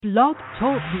Blog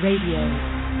Talk Radio.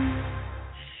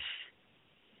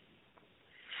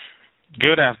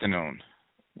 Good afternoon.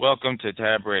 Welcome to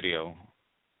Tab Radio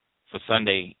for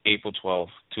Sunday, April 12th,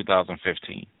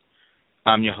 2015.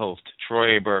 I'm your host,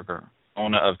 Troy A. Berger,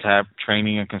 owner of Tab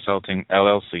Training and Consulting,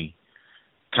 LLC,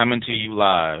 coming to you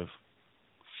live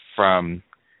from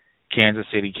Kansas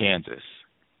City, Kansas,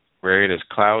 where it is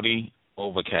cloudy,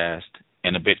 overcast,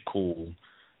 and a bit cool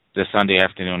this Sunday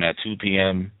afternoon at 2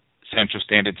 p.m. Central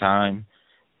Standard Time,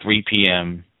 3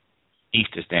 p.m.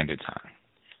 Eastern Standard Time.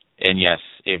 And yes,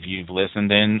 if you've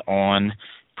listened in on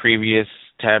previous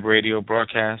Tab Radio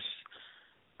broadcasts,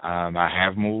 I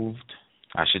have moved.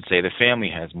 I should say the family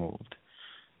has moved,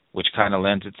 which kind of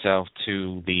lends itself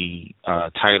to the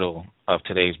title of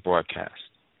today's broadcast,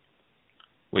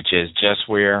 which is Just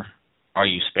Where Are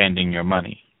You Spending Your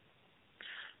Money?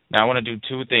 Now, I want to do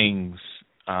two things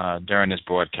during this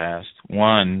broadcast.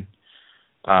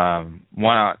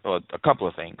 A couple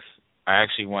of things. I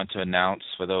actually want to announce,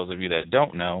 for those of you that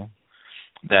don't know,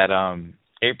 that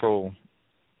April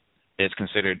is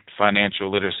considered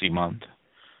Financial Literacy Month.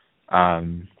 So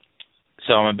I'm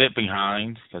a bit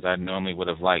behind because I normally would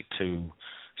have liked to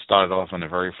start it off on the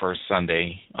very first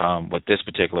Sunday with this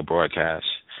particular broadcast,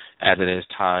 as it is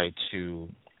tied to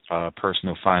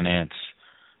personal finance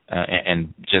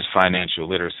and just financial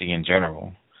literacy in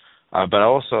general. But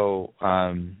also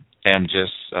am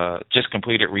just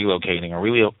completed relocating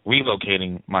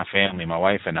my family, my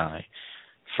wife and I,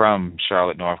 from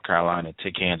Charlotte, North Carolina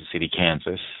to Kansas City,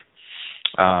 Kansas.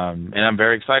 And I'm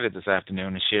very excited this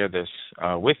afternoon to share this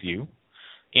with you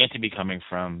and to be coming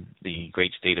from the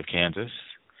great state of Kansas,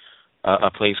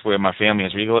 a place where my family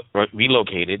has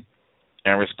relocated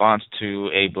in response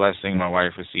to a blessing my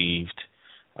wife received,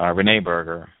 Renee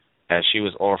Berger, as she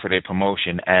was offered a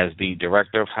promotion as the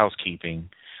Director of Housekeeping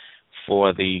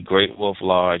for the Great Wolf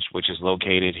Lodge, which is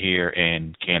located here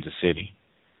in Kansas City.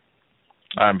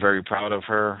 I'm very proud of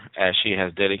her, as she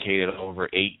has dedicated over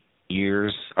 8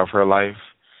 years of her life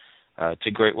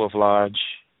to Great Wolf Lodge,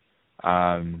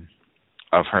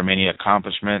 of her many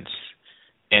accomplishments,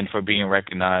 and for being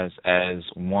recognized as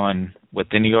one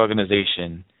within the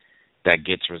organization that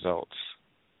gets results.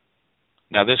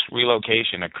 Now, this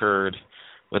relocation occurred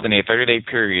within a 30-day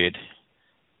period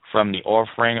from the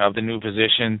offering of the new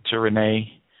position to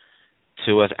Renee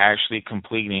to us actually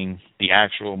completing the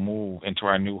actual move into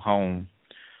our new home,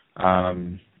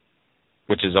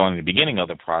 which is only the beginning of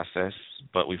the process,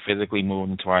 but we physically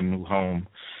moved into our new home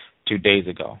 2 days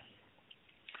ago.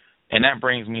 And that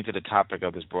brings me to the topic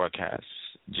of this broadcast: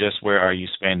 just where are you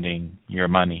spending your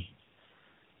money?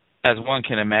 As one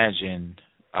can imagine,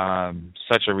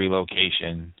 such a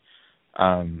relocation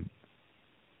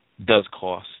does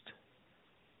cost.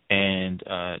 And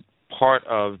part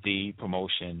of the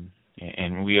promotion,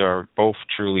 and we are both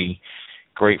truly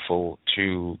grateful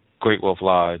to Great Wolf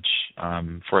Lodge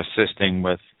for assisting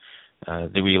with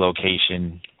the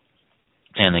relocation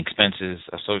and the expenses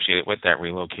associated with that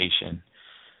relocation.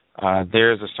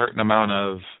 There's a certain amount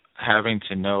of having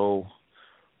to know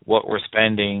what we're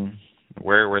spending,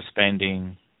 where we're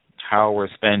spending, how we're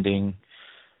spending.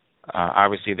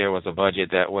 Obviously, there was a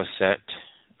budget that was set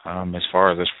as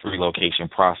far as this relocation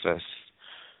process.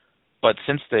 But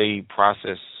since the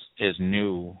process is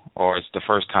new, or it's the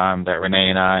first time that Renee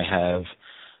and I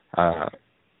have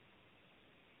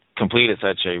completed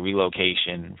such a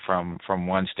relocation from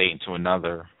one state into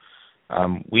another,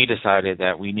 we decided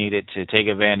that we needed to take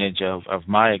advantage of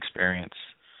my experience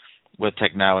with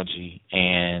technology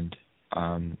and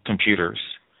computers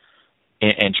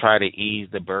and try to ease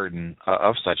the burden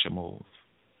of such a move.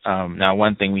 Now,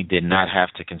 one thing we did not have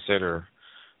to consider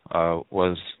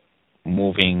was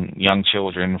moving young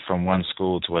children from one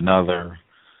school to another,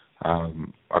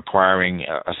 acquiring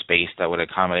a space that would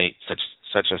accommodate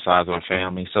such a size of a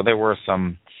family. So there were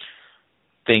some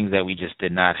things that we just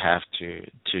did not have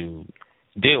to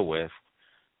deal with.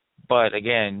 But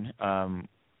again,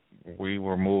 we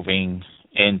were moving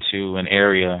into an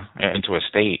area, into a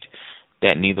state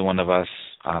that neither one of us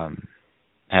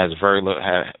has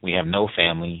we have no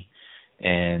family,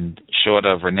 and short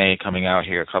of Renee coming out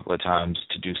here a couple of times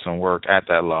to do some work at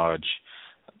that lodge,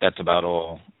 that's about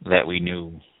all that we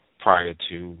knew prior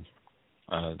to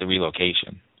the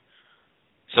relocation.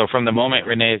 So from the moment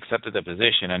Renee accepted the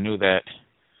position, I knew that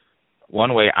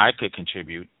one way I could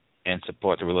contribute and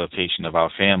support the relocation of our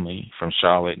family from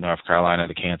Charlotte, North Carolina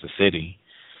to Kansas City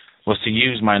was to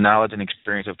use my knowledge and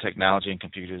experience of technology and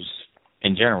computers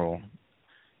in general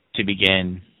to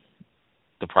begin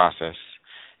the process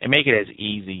and make it as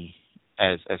easy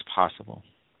as possible.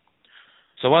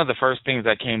 So one of the first things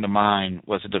that came to mind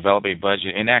was to develop a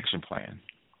budget and action plan.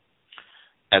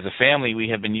 As a family, we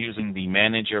have been using the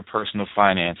Manage Your Personal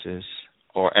Finances,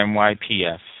 or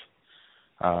MYPF,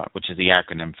 which is the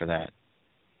acronym for that,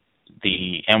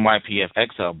 the MYPF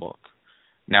Excel book.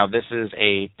 Now, this is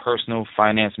a personal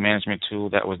finance management tool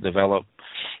that was developed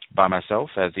by myself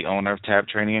as the owner of Tab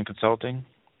Training and Consulting,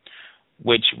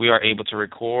 which we are able to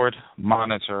record,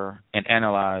 monitor, and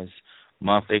analyze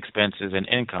monthly expenses and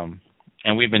income,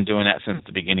 and we've been doing that since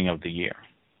the beginning of the year.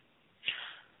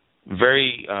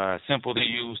 Very simple to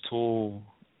use tool,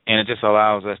 and it just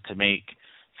allows us to make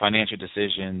financial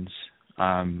decisions,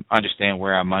 understand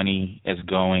where our money is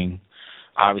going,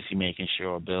 obviously making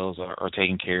sure bills are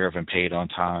taken care of and paid on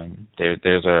time.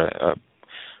 There's a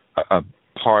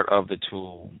part of the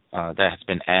tool that has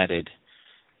been added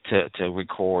to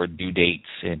record due dates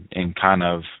and kind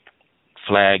of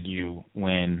flag you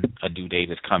when a due date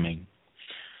is coming.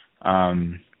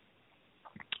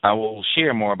 I will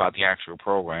share more about the actual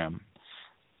program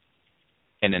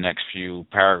in the next few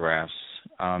paragraphs.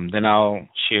 Then I'll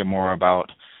share more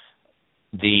about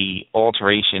the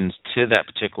alterations to that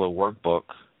particular workbook.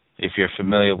 If you're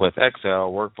familiar with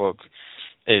Excel, workbook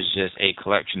is just a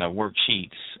collection of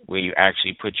worksheets where you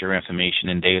actually put your information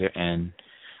and data in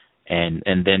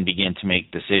and then begin to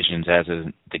make decisions, as is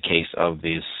the case of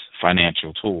this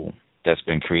financial tool that's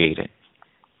been created.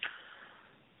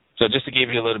 So just to give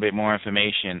you a little bit more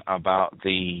information about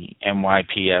the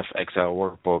MYPF Excel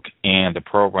workbook and the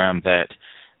program that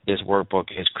this workbook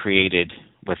is created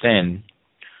within,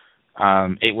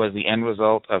 it was the end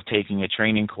result of taking a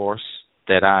training course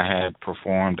that I had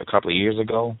performed a couple of years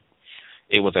ago.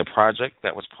 It was a project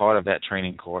that was part of that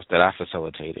training course that I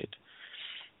facilitated,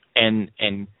 and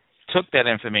took that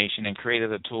information and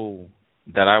created a tool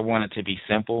that I wanted to be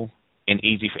simple and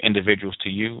easy for individuals to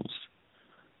use,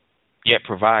 yet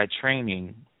provide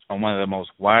training on one of the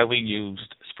most widely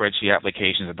used spreadsheet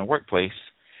applications in the workplace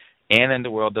and in the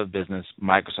world of business,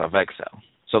 Microsoft Excel.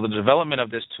 So the development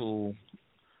of this tool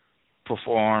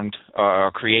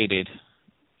created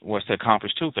was to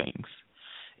accomplish two things.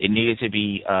 It needed to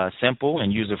be simple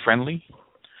and user-friendly,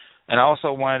 and I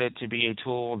also wanted it to be a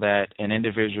tool that an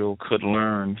individual could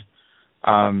learn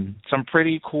some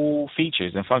pretty cool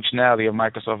features and functionality of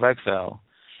Microsoft Excel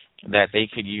that they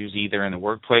could use either in the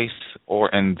workplace or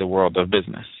in the world of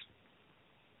business.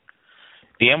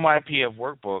 The MYPF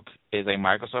workbook is a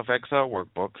Microsoft Excel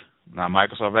workbook. Now,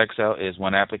 Microsoft Excel is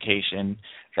one application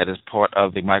that is part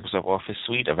of the Microsoft Office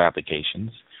suite of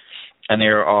applications, and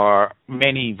there are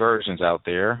many versions out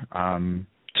there.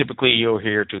 Typically, you'll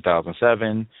hear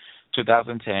 2007,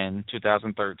 2010,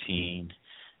 2013,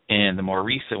 and the more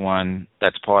recent one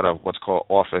that's part of what's called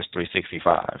Office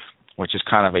 365, which is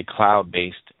kind of a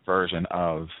cloud-based version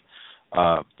of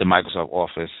the Microsoft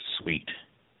Office suite.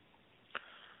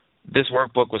 This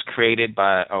workbook was created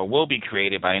by, or will be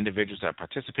created by, individuals that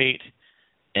participate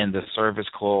in the service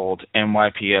called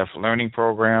MYPF Learning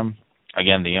Program.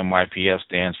 Again, the MYPF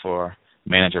stands for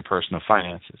Manage Your Personal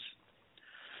Finances.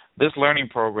 This learning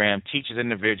program teaches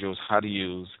individuals how to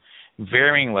use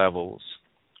varying levels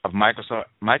of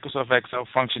Microsoft Excel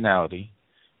functionality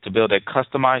to build a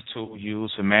customized tool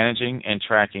used for managing and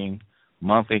tracking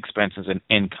monthly expenses and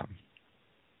income.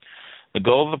 The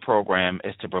goal of the program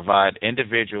is to provide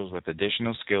individuals with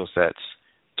additional skill sets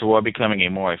toward becoming a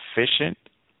more effective,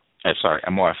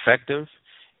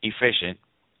 efficient,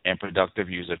 and productive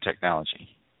user of technology.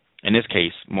 In this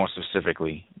case, more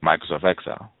specifically, Microsoft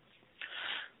Excel.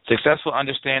 Successful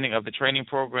understanding of the training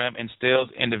program instills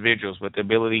individuals with the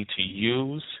ability to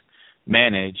use,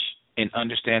 manage, and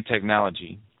understand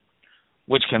technology,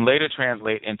 which can later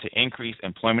translate into increased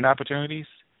employment opportunities,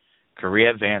 career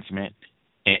advancement,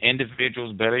 and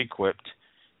individuals better equipped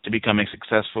to becoming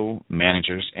successful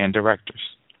managers and directors.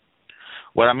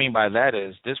 What I mean by that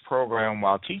is this program,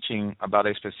 while teaching about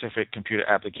a specific computer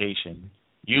application,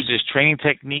 uses training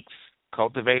techniques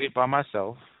cultivated by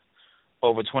myself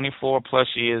over 24 plus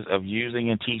years of using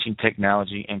and teaching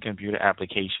technology and computer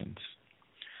applications.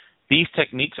 These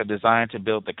techniques are designed to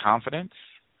build the confidence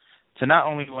to not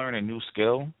only learn a new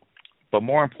skill, but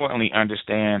more importantly,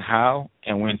 understand how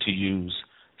and when to use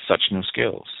such new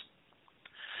skills.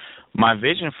 My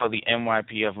vision for the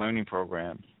MYPF Learning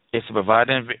Program is to provide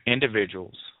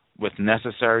individuals with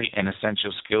necessary and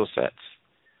essential skill sets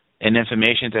and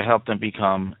information to help them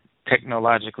become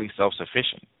technologically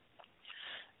self-sufficient.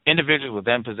 Individuals will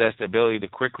then possess the ability to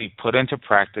quickly put into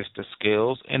practice the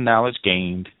skills and knowledge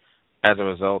gained as a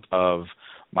result of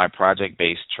my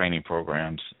project-based training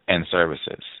programs and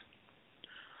services.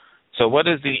 So what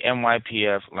is the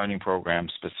MYPF Learning Program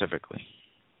specifically?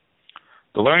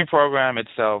 The learning program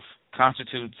itself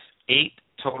constitutes 8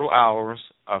 total hours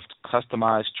of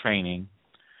customized training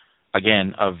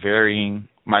again, of varying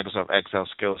Microsoft Excel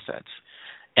skill sets.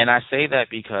 And I say that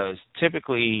because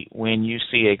typically when you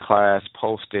see a class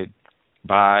posted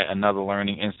by another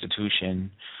learning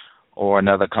institution or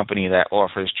another company that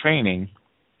offers training,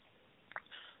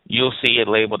 you'll see it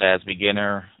labeled as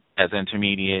beginner, as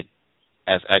intermediate,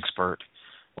 as expert,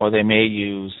 or they may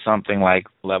use something like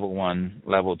level 1,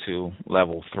 level 2,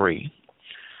 level 3.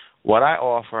 What I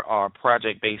offer are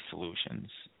project-based solutions,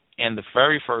 and the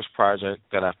very first project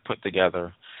that I've put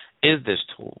together is this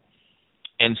tool.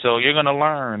 And so you're going to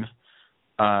learn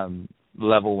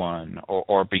level 1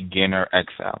 or beginner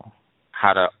Excel,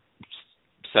 how to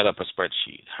set up a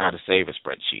spreadsheet, how to save a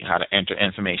spreadsheet, how to enter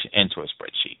information into a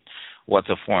spreadsheet, what's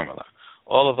a formula.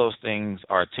 All of those things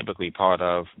are typically part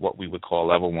of what we would call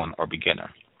level 1 or beginner.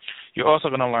 You're also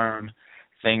going to learn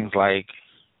things like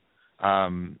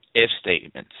if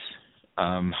statements,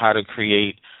 how to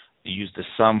use the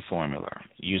sum formula,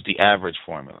 use the average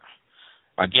formula.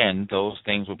 Again, those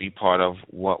things will be part of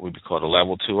what we would call the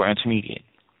level 2 or intermediate.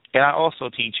 And I also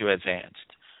teach you advanced,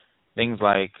 things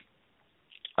like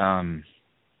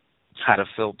how to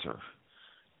filter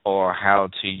or how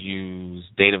to use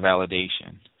data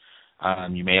validation.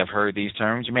 You may have heard these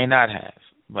terms, you may not have,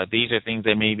 but these are things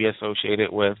that may be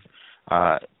associated with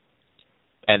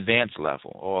advanced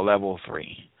level or level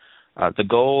 3. The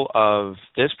goal of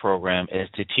this program is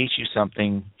to teach you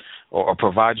something or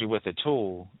provide you with a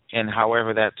tool, and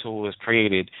however that tool is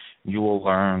created, you will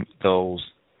learn those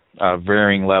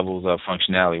varying levels of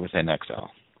functionality within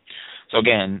Excel. So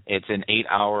again, it's an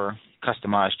 8-hour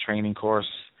customized training course.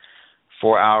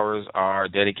 4 hours are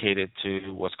dedicated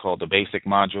to what's called the basic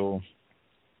module.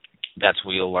 That's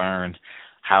where you'll learn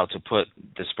how to put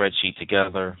the spreadsheet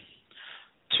together.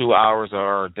 2 hours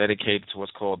are dedicated to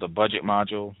what's called the budget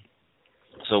module.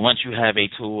 So once you have a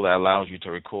tool that allows you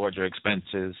to record your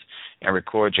expenses and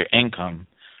record your income,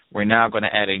 we're now going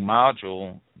to add a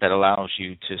module that allows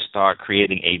you to start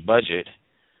creating a budget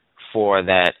for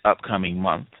that upcoming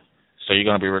month. So you're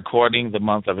going to be recording the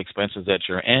month of expenses that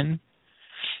you're in,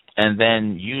 and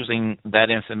then using that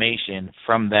information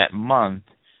from that month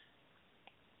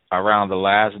around the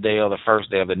last day or the first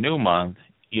day of the new month,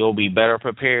 you'll be better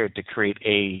prepared to create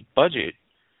a budget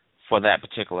for that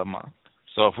particular month.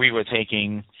 So if we were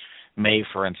taking May,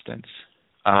 for instance,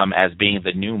 as being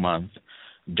the new month,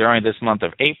 during this month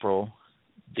of April,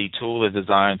 the tool is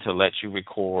designed to let you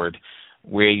record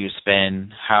where you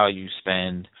spend, how you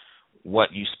spend,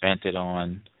 what you spent it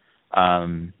on,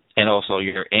 and also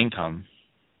your income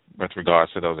with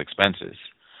regards to those expenses.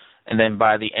 And then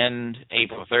by the end,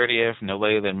 April 30th, no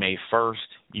later than May 1st,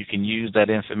 you can use that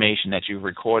information that you've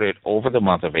recorded over the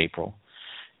month of April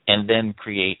and then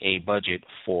create a budget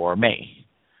for May.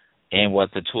 And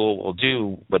what the tool will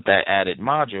do with that added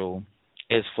module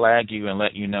is flag you and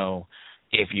let you know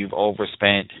if you've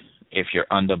overspent, if you're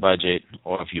under budget,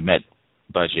 or if you met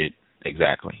budget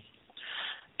exactly.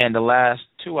 And the last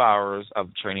 2 hours of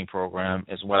the training program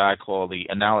is what I call the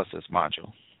analysis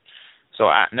module. So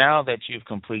now that you've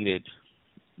completed,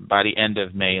 by the end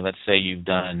of May, let's say you've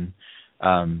done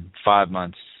 5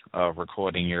 months of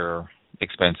recording your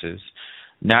expenses,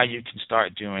 now you can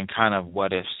start doing kind of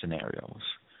what-if scenarios.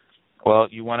 Well,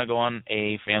 you want to go on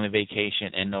a family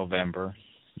vacation in November.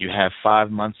 You have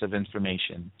 5 months of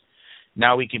information.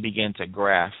 Now we can begin to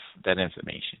graph that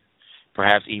information,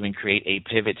 perhaps even create a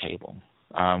pivot table,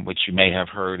 which you may have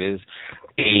heard is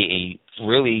a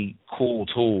really cool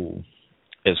tool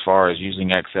as far as using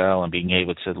Excel and being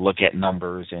able to look at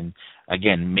numbers and,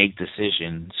 again, make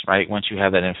decisions, right? Once you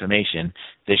have that information,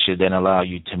 this should then allow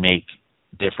you to make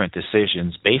different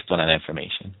decisions based on that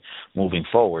information moving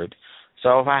forward.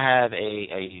 So if I have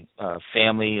a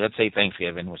family, let's say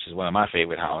Thanksgiving, which is one of my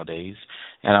favorite holidays,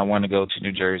 and I want to go to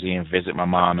New Jersey and visit my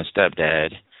mom and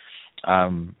stepdad,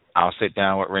 I'll sit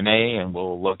down with Renee and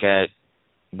we'll look at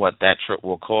what that trip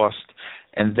will cost,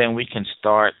 and then we can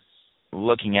start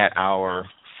looking at our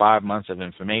 5 months of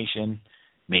information,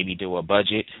 maybe do a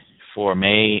budget for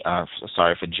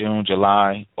for June,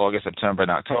 July, August, September,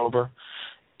 and October.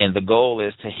 And the goal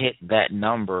is to hit that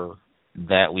number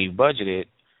that we've budgeted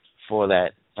for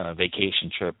that vacation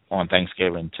trip on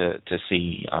Thanksgiving to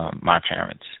see my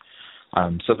parents.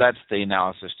 So that's the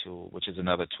analysis tool, which is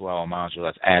another 2-hour module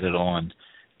that's added on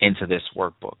into this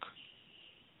workbook.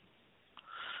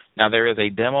 Now, there is a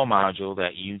demo module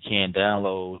that you can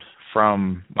download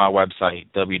from my website,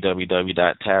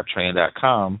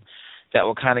 www.tabtraining.com, that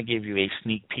will kind of give you a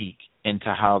sneak peek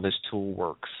into how this tool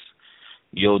works.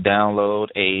 You'll download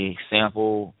a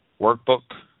sample workbook.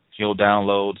 You'll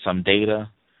download some data.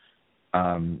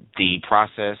 The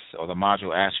process or the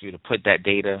module asks you to put that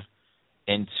data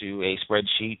into a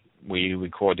spreadsheet where you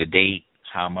record the date,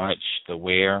 how much, the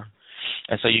where.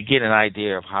 And so you get an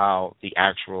idea of how the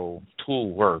actual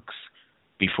tool works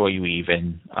before you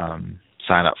even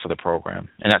sign up for the program.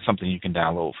 And that's something you can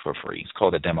download for free. It's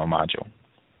called a demo module.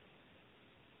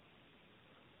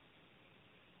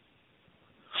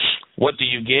 What do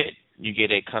you get? You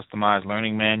get a customized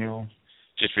learning manual.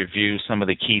 Just review some of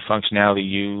the key functionality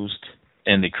used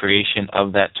in the creation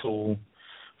of that tool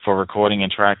for recording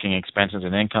and tracking expenses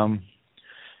and income.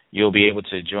 You'll be able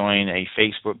to join a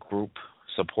Facebook group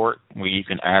support where you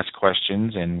can ask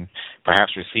questions and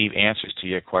perhaps receive answers to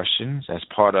your questions as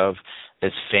part of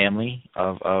this family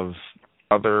of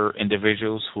other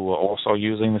individuals who are also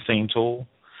using the same tool.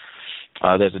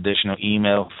 There's additional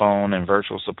email, phone, and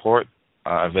virtual support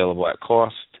available at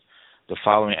cost. The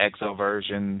following Excel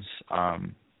versions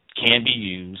can be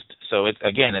used. So it's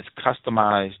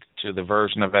customized to the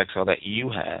version of Excel that you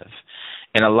have.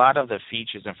 And a lot of the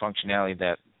features and functionality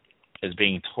that is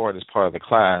being taught as part of the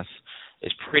class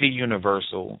is pretty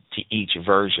universal to each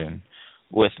version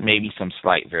with maybe some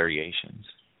slight variations.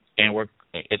 And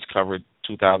it's covered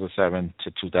 2007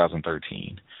 to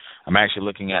 2013. I'm actually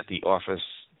looking at the Office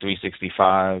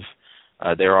 365.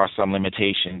 There are some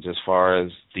limitations as far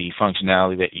as the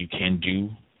functionality that you can do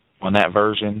on that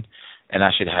version, and I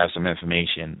should have some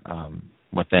information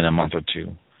within a month or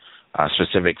two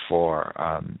specific for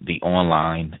the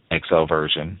online Excel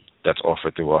version that's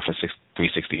offered through Office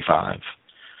 365.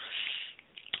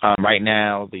 Right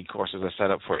now, the courses are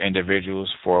set up for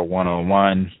individuals for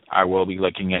one-on-one. I will be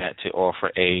looking at to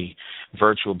offer a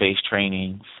virtual-based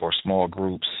training for small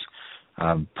groups,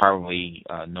 probably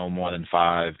no more than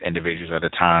 5 individuals at a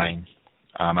time.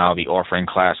 I'll be offering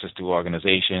classes through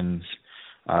organizations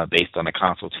based on a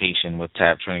consultation with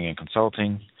TAP Training and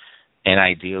Consulting. And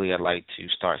ideally, I'd like to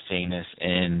start seeing this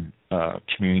in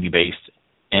community-based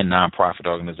and nonprofit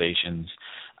organizations,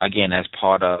 again, as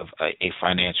part of a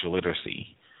financial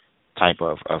literacy type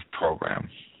of program.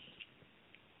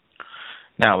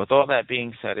 Now, with all that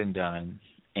being said and done,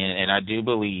 and I do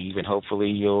believe, and hopefully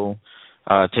you'll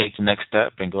take the next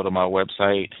step and go to my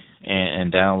website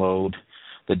and download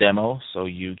the demo so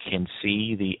you can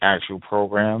see the actual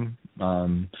program,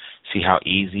 see how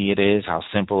easy it is, how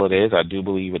simple it is. I do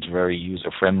believe it's very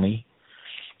user-friendly.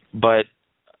 But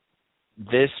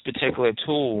this particular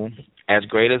tool, as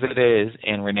great as it is,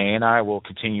 and Renee and I will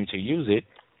continue to use it,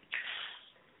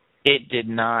 it did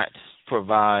not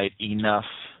provide enough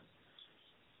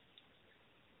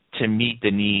to meet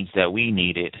the needs that we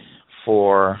needed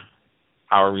for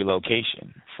our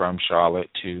relocation from Charlotte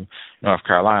to North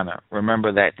Carolina.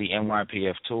 Remember that the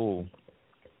NYPF tool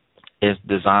is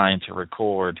designed to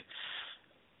record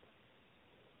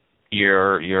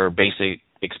your basic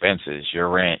expenses, your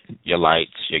rent, your lights,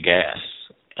 your gas,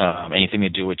 anything to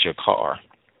do with your car.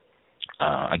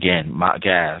 Again,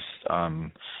 gas,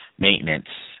 maintenance,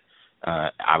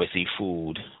 obviously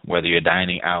food, whether you're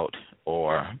dining out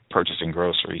or purchasing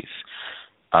groceries,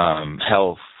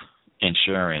 health,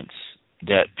 insurance,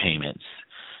 debt payments,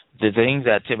 the things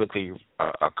that typically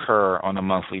occur on a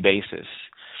monthly basis.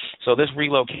 So this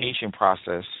relocation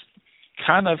process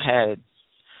kind of had,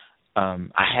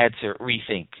 I had to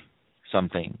rethink some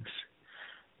things.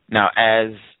 Now,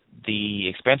 as the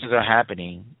expenses are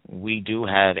happening, we do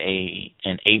have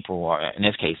an April, or in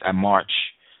this case, a March,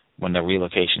 when the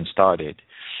relocation started.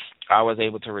 I was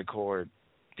able to record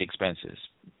the expenses,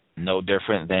 no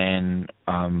different than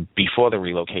before the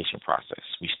relocation process.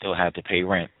 We still had to pay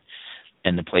rent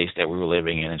in the place that we were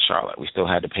living in Charlotte. We still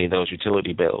had to pay those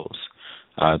utility bills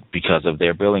because of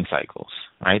their billing cycles,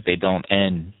 right? They don't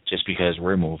end just because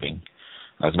we're moving.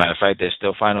 As a matter of fact, there's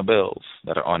still final bills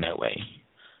that are on their way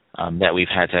that we've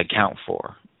had to account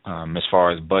for as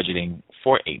far as budgeting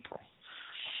for April.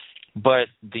 But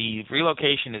the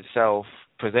relocation itself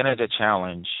presented a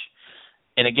challenge.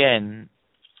 And again,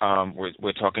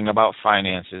 we're talking about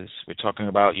finances. We're talking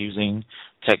about using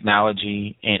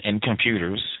technology and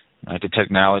computers. The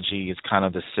technology is kind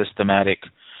of the systematic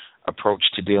approach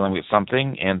to dealing with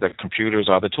something, and the computers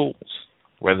are the tools,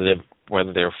 whether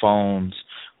they're phones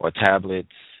or tablets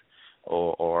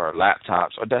or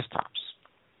laptops or desktops.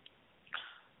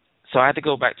 So I had to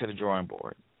go back to the drawing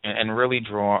board and really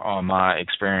draw on my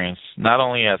experience, not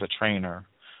only as a trainer,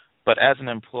 but as an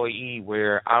employee,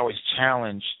 where I was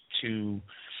challenged to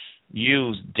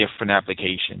use different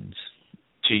applications,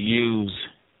 to use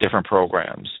different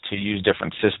programs, to use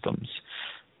different systems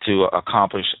to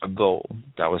accomplish a goal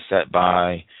that was set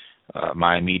by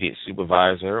my immediate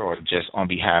supervisor or just on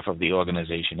behalf of the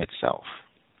organization itself.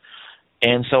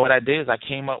 And so what I did is I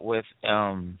came up with,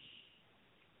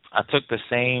 I took the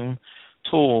same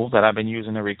tool that I've been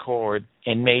using to record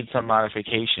and made some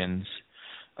modifications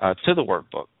to the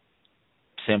workbook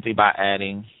simply by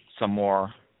adding some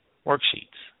more worksheets.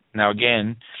 Now,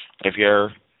 again, if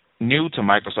you're new to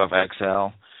Microsoft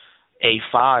Excel, a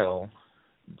file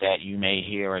that you may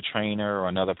hear a trainer or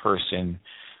another person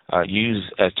use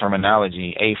as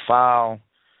terminology, a file,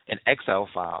 an Excel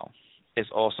file, is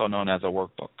also known as a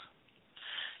workbook.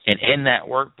 And in that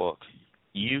workbook,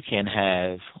 you can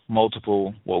have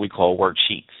multiple what we call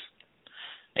worksheets.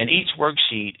 And each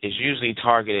worksheet is usually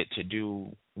targeted to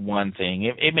do one thing.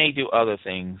 It may do other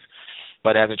things,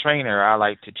 but as a trainer, I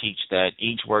like to teach that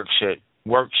each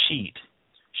worksheet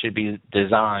should be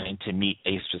designed to meet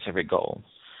a specific goal.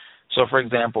 So, for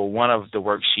example, one of the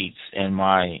worksheets in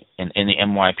the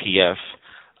MYPF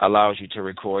allows you to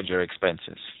record your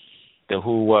expenses, the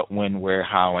who, what, when, where,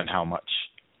 how, and how much.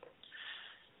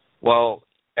 Well,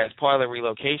 as part of the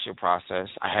relocation process,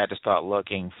 I had to start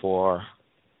looking for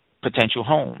potential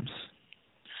homes.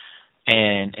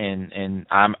 And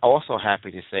I'm also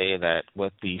happy to say that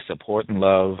with the support and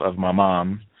love of my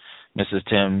mom, Mrs.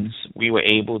 Timms, we were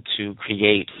able to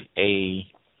create a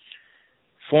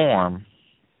form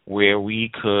where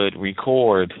we could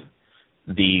record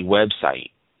the website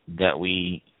that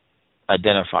we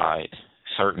identified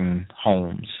certain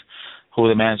homes, who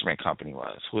the management company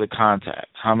was, who the contact,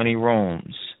 how many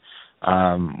rooms,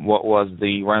 what was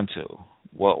the rental,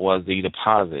 what was the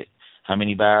deposit, how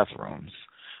many bathrooms.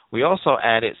 We also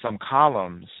added some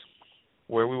columns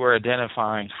where we were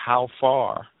identifying how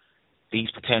far these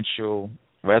potential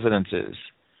residences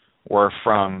were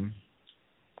from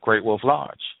Great Wolf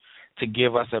Lodge to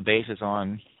give us a basis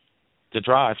on the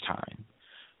drive time.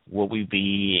 Would we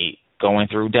be going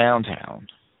through downtown?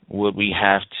 Would we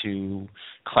have to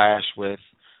clash with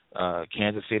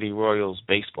Kansas City Royals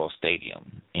baseball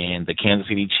stadium and the Kansas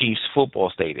City Chiefs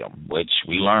football stadium, which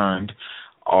we learned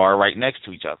are right next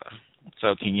to each other?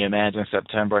 So can you imagine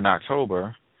September and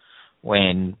October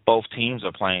when both teams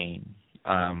are playing,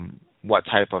 what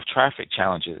type of traffic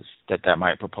challenges that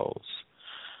might propose?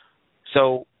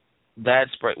 So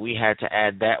we had to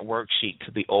add that worksheet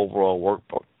to the overall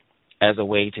workbook as a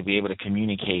way to be able to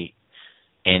communicate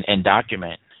and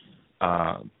document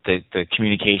the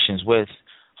communications with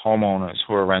homeowners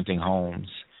who are renting homes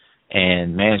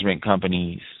and management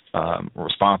companies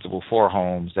responsible for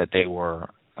homes that they were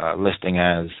listing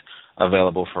as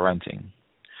available for renting.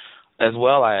 As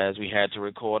well as we had to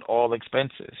record all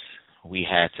expenses. We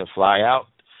had to fly out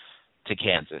to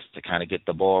Kansas to kind of get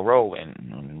the ball rolling.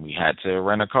 And we had to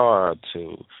rent a car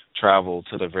to travel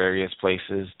to the various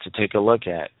places to take a look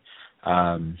at.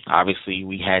 Obviously,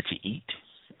 we had to eat.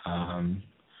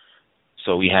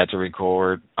 So we had to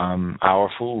record our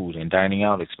food and dining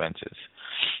out expenses.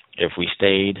 If we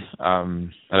stayed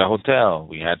at a hotel,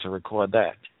 we had to record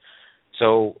that.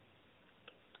 So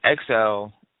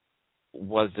Excel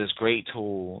was this great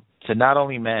tool to not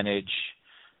only manage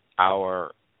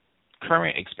our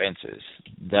current expenses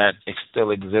that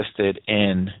still existed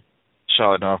in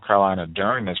Charlotte, North Carolina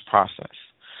during this process,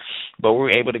 but we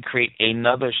were able to create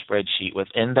another spreadsheet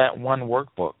within that one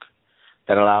workbook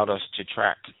that allowed us to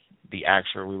track the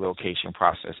actual relocation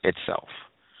process itself,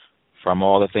 from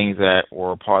all the things that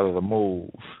were part of the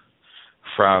move,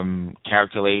 from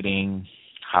calculating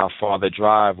how far the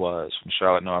drive was from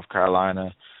Charlotte, North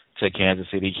Carolina to Kansas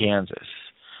City, Kansas,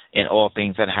 and all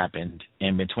things that happened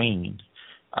in between.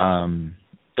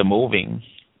 The moving,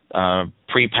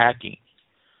 pre-packing,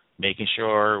 making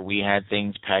sure we had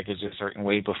things packaged a certain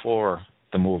way before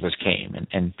the movers came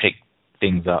and picked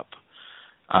things up.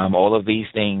 All of these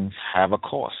things have a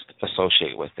cost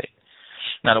associated with it.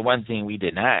 Now, the one thing we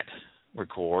did not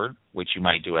record, which you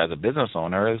might do as a business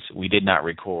owner, is we did not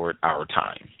record our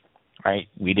time, right?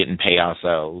 We didn't pay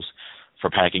ourselves for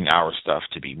packing our stuff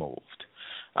to be moved.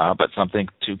 But something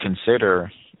to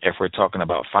consider if we're talking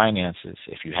about finances,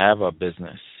 if you have a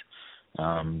business,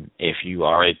 if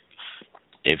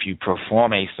you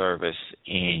perform a service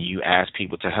and you ask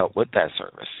people to help with that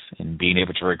service, and being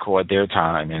able to record their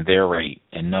time and their rate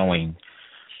and knowing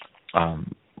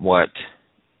what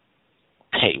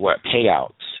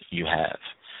payouts you have,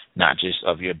 not just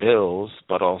of your bills,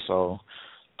 but also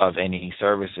of any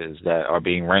services that are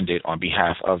being rendered on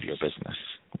behalf of your business.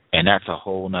 And that's a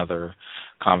whole nother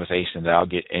conversation that I'll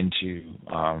get into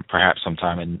perhaps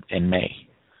sometime in May.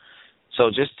 So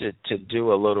just to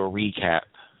do a little recap,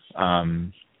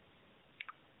 and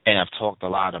I've talked a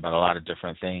lot about a lot of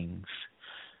different things,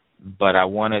 but I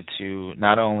wanted to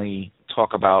not only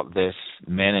talk about this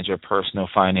Manage Your Personal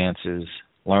Finances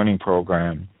learning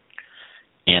program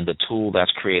and the tool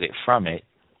that's created from it,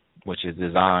 which is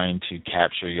designed to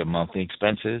capture your monthly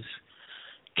expenses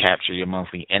capture your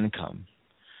monthly income,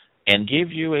 and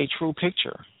give you a true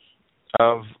picture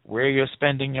of where you're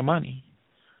spending your money.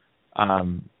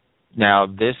 Now,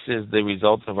 this is the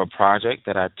result of a project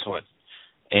that I taught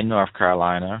in North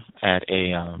Carolina at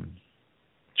a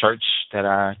church that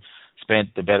I spent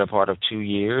the better part of 2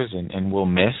 years and will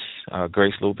miss,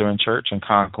 Grace Lutheran Church in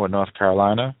Concord, North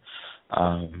Carolina.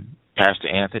 Pastor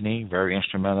Anthony, very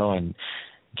instrumental in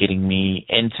getting me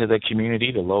into the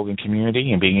community, the Logan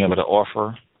community, and being able to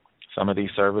offer some of these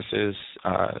services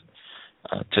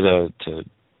to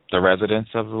the residents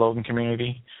of the Logan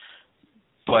community.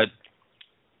 But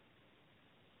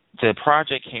the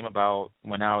project came about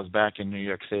when I was back in New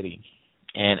York City,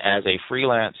 and as a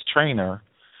freelance trainer,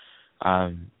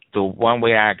 the one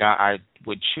way I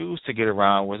would choose to get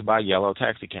around was by yellow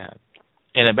taxi cab.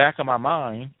 In the back of my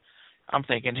mind, I'm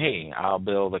thinking, hey, I'll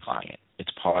bill the client.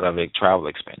 It's part of a travel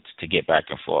expense to get back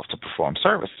and forth to perform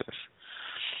services.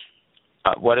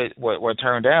 What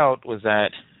turned out was that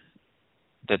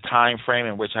the time frame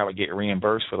in which I would get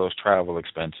reimbursed for those travel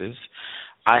expenses,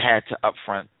 I had to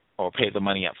upfront or pay the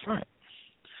money up front.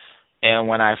 And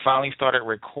when I finally started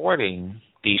recording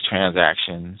these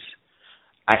transactions,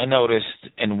 I noticed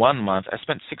in 1 month I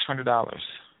spent $600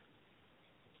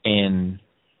 in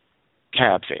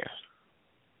cab fare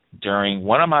during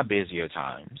one of my busier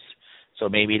times. So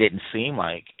maybe it didn't seem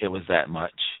like it was that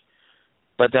much.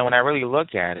 But then when I really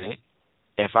look at it,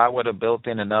 if I would have built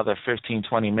in another 15,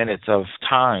 20 minutes of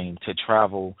time to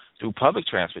travel through public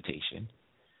transportation,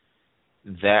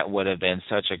 that would have been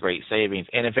such a great savings.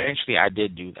 And eventually I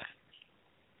did do that.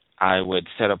 I would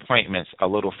set appointments a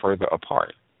little further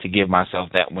apart to give myself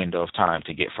that window of time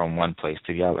to get from one place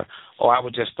to the other. Or I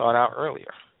would just start out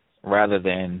earlier rather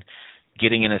than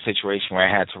getting in a situation where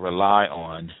I had to rely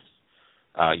on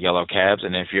yellow cabs.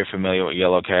 And if you're familiar with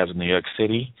yellow cabs in New York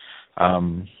City,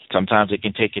 sometimes it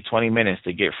can take you 20 minutes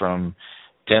to get from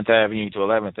 10th Avenue to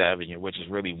 11th Avenue, which is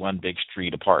really one big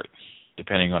street apart,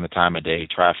 depending on the time of day,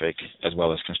 traffic, as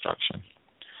well as construction.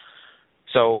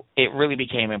 So it really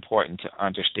became important to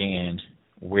understand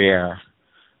where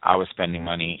I was spending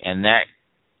money, and that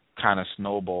kind of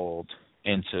snowballed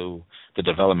into the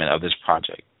development of this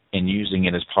project and using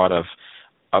it as part of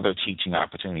other teaching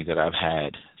opportunities that I've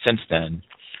had since then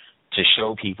to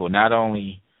show people not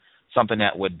only something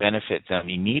that would benefit them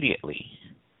immediately,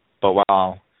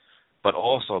 but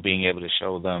also being able to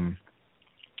show them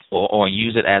or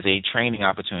use it as a training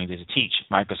opportunity to teach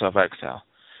Microsoft Excel.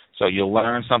 So you'll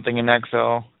learn something in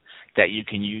Excel that you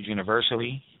can use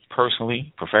universally,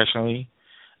 personally, professionally,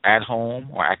 at home,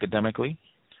 or academically.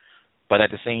 But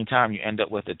at the same time, you end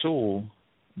up with a tool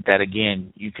that,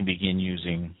 again, you can begin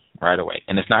using right away.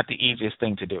 And it's not the easiest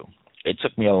thing to do. It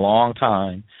took me a long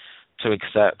time to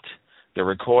accept the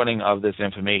recording of this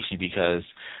information because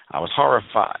I was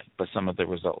horrified by some of the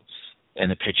results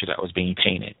and the picture that was being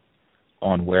painted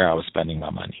on where I was spending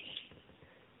my money.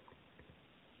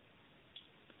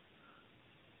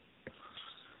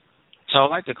 So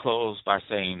I'd like to close by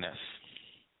saying this.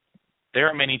 There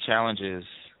are many challenges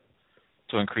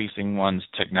to increasing one's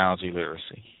technology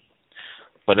literacy,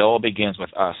 but it all begins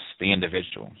with us, the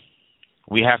individual.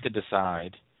 We have to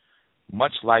decide,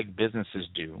 much like businesses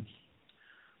do,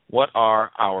 what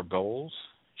are our goals,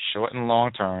 short and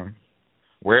long term,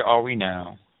 where are we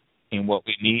now, and what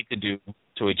we need to do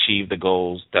to achieve the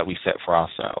goals that we set for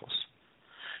ourselves.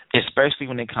 Especially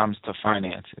when it comes to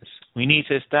finances. We need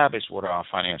to establish what are our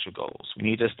financial goals. We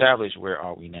need to establish where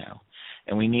are we now.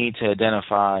 And we need to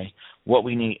identify what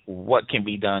we need, what can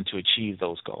be done to achieve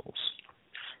those goals.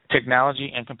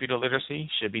 Technology and computer literacy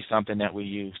should be something that we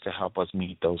use to help us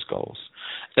meet those goals,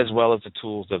 as well as the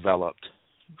tools developed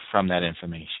from that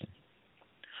information.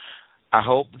 I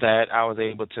hope that I was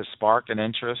able to spark an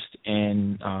interest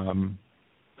in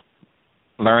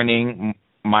learning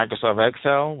Microsoft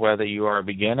Excel, whether you are a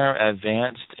beginner,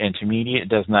 advanced, intermediate, it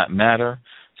does not matter.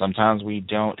 Sometimes we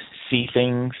don't see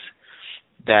things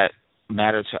that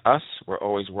matter to us. We're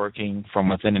always working from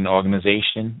within an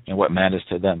organization and what matters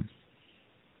to them.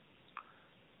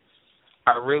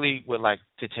 I really would like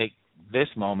to take this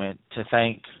moment to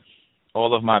thank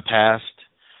all of my past,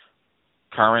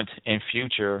 current, and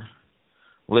future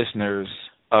listeners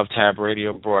of Tab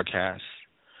Radio broadcasts.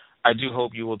 I do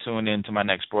hope you will tune in to my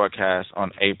next broadcast on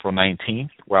April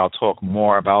 19th, where I'll talk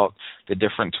more about the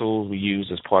different tools we use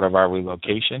as part of our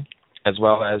relocation, as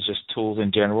well as just tools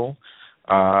in general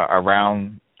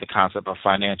around the concept of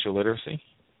financial literacy.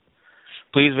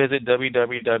 Please visit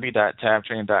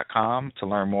www.tabtraining.com to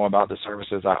learn more about the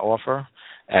services I offer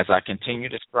as I continue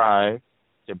to strive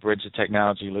to bridge the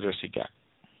technology literacy gap.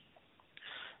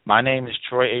 My name is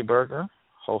Troy A. Berger,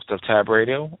 host of Tab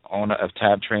Radio, owner of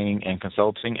Tab Training and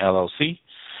Consulting, LLC,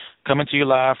 coming to you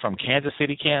live from Kansas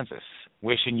City, Kansas,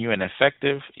 wishing you an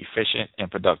effective, efficient, and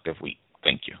productive week.